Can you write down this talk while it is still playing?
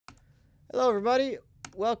Hello, everybody.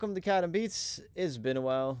 Welcome to Cat and Beats. It's been a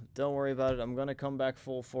while. Don't worry about it. I'm gonna come back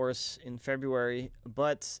full force in February.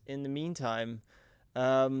 But in the meantime,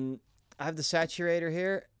 I have the saturator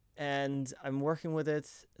here, and I'm working with it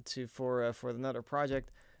for another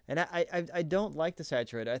project. And I don't like the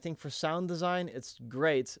saturator. I think for sound design it's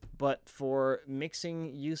great, but for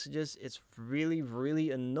mixing usages it's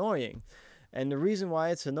really annoying. And the reason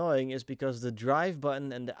why it's annoying is because the drive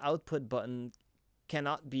button and the output button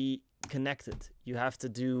cannot be connected. You have to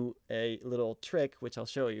do a little trick, which I'll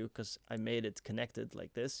show you because I made it connected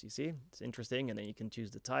like this. You see, it's interesting. And then you can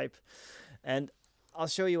choose the type, and I'll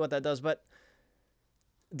show you what that does. But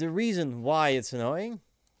the reason why it's annoying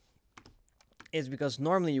is because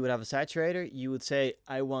normally you would have a saturator. You would say,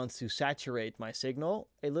 I want to saturate my signal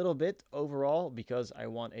a little bit overall because I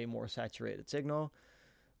want a more saturated signal.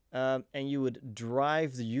 And you would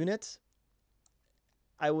drive the unit.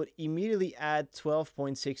 I would immediately add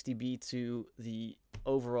 12.6 dB to the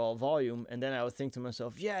overall volume, and then I would think to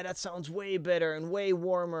myself, yeah, that sounds way better and way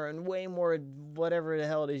warmer and way more whatever the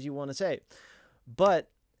hell it is you want to say.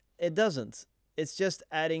 But it doesn't. It's just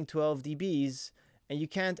adding 12 dBs, and you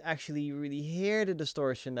can't actually really hear the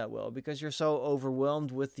distortion that well because you're so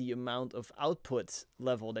overwhelmed with the amount of output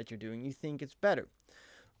level that you're doing. You think it's better.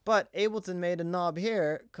 But Ableton made a knob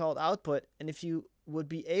here called output, and if you would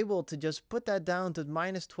be able to just put that down to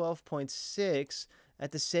minus 12.6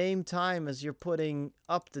 at the same time as you're putting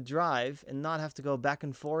up the drive and not have to go back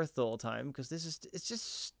and forth the whole time, because it's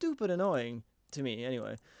just stupid annoying to me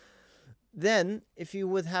anyway. Then if you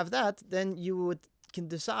would have that, then you can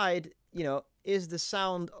decide, is the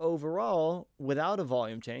sound overall without a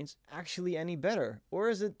volume change actually any better, or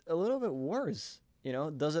is it a little bit worse?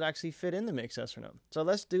 Does it actually fit in the mix, yes or no? So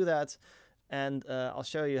let's do that. And I'll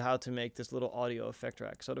show you how to make this little audio effect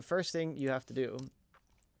rack. So the first thing you have to do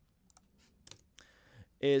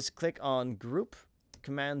is click on Group,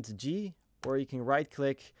 Command G, or you can right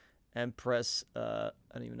click and press, I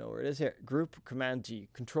don't even know where it is here, Group, Command G,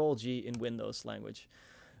 Control G in Windows language.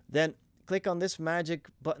 Then click on this magic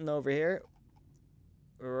button over here,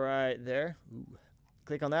 right there. Ooh.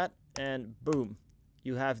 Click on that, and boom,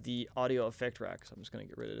 you have the audio effect rack. So I'm just going to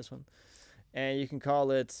get rid of this one. And you can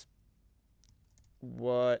call it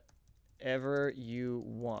whatever you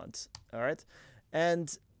want. All right.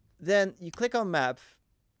 And then you click on map,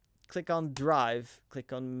 click on drive,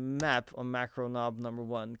 click on map on macro knob number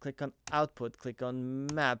 1, click on output, click on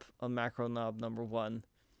map on macro knob number 1.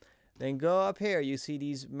 Then go up here, you see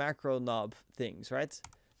these macro knob things, right?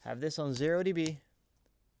 Have this on 0 dB,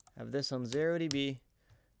 have this on 0 dB,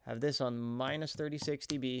 have this on minus 36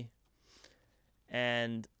 dB,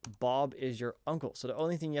 and Bob is your uncle. So the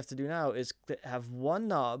only thing you have to do now is have one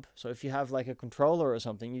knob. So if you have like a controller or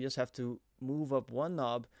something, you just have to move up one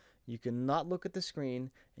knob. You can not look at the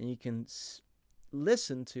screen, and you can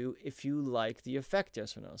listen to if you like the effect,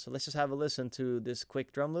 yes or no. So let's just have a listen to this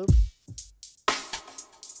quick drum loop.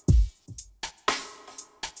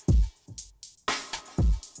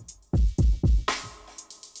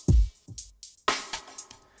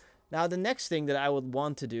 Now, the next thing that I would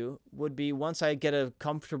want to do would be, once I get a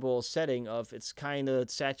comfortable setting of it's kind of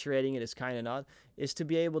saturating, it is kind of not, is to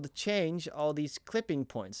be able to change all these clipping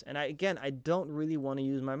points. And again, I don't really want to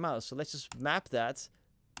use my mouse. So let's just map that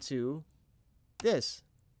to this.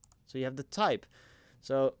 So you have the type.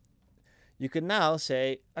 So you can now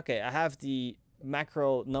say, okay, I have the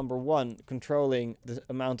macro number 1 controlling the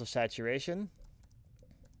amount of saturation.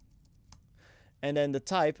 And then the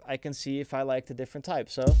type, I can see if I like the different type.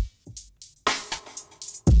 So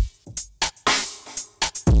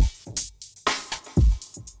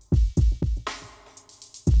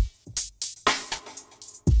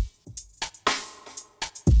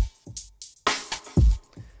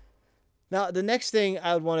now, the next thing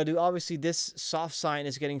I would want to do, obviously this soft sine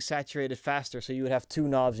is getting saturated faster, so you would have 2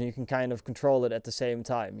 knobs and you can kind of control it at the same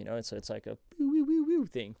time. It's like a woo woo woo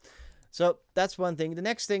thing. So that's one thing. The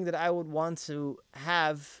next thing that I would want to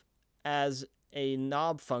have as a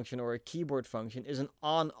knob function or a keyboard function is an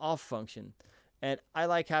on-off function. And I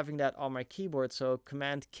like having that on my keyboard, so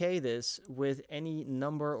Command K this with any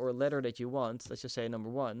number or letter that you want. Let's just say number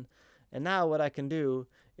 1. And now what I can do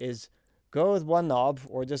is go with one knob,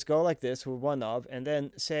 or just go like this with one knob, and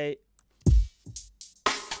then say,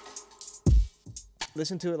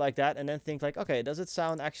 listen to it like that, and then think like, okay, does it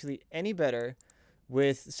sound actually any better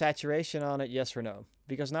with saturation on it, yes or no?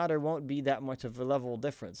 Because now there won't be that much of a level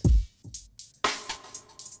difference.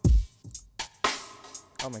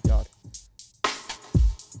 Oh my god.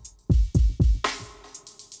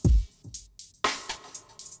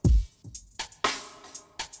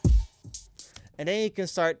 And then you can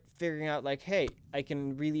start figuring out like, hey, I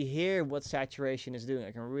can really hear what saturation is doing.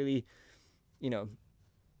 I can really,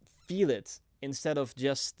 feel it instead of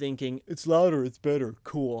just thinking it's louder, it's better,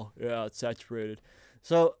 cool, yeah, it's saturated.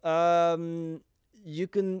 So you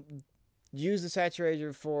can use the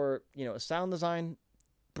saturator for sound design,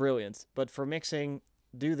 brilliant. But for mixing,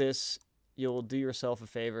 do this. You'll do yourself a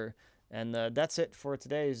favor. And that's it for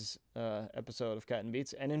today's episode of Cat and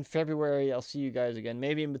Beats. And in February, I'll see you guys again,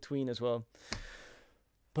 maybe in between as well.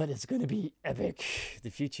 But it's going to be epic. The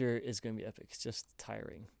future is going to be epic. It's just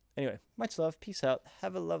tiring. Anyway, much love. Peace out.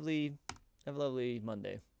 Have a lovely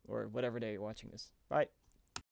Monday or whatever day you're watching this. Bye.